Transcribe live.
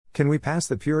Can we pass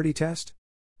the purity test?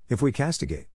 If we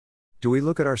castigate, do we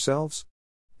look at ourselves?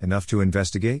 Enough to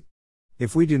investigate?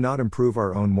 If we do not improve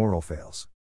our own moral fails,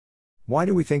 why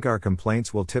do we think our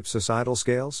complaints will tip societal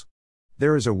scales?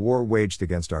 There is a war waged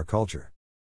against our culture.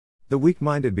 The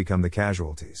weak-minded become the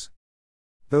casualties.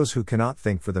 Those who cannot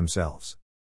think for themselves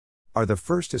are the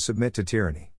first to submit to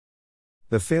tyranny.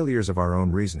 The failures of our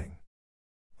own reasoning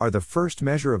are the first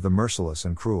measure of the merciless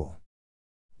and cruel.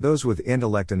 Those with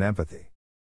intellect and empathy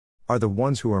are the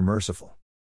ones who are merciful.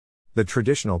 The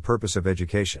traditional purpose of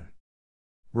education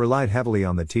relied heavily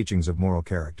on the teachings of moral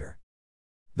character.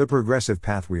 The progressive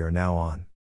path we are now on.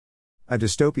 A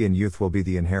dystopian youth will be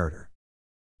the inheritor.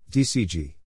 DCG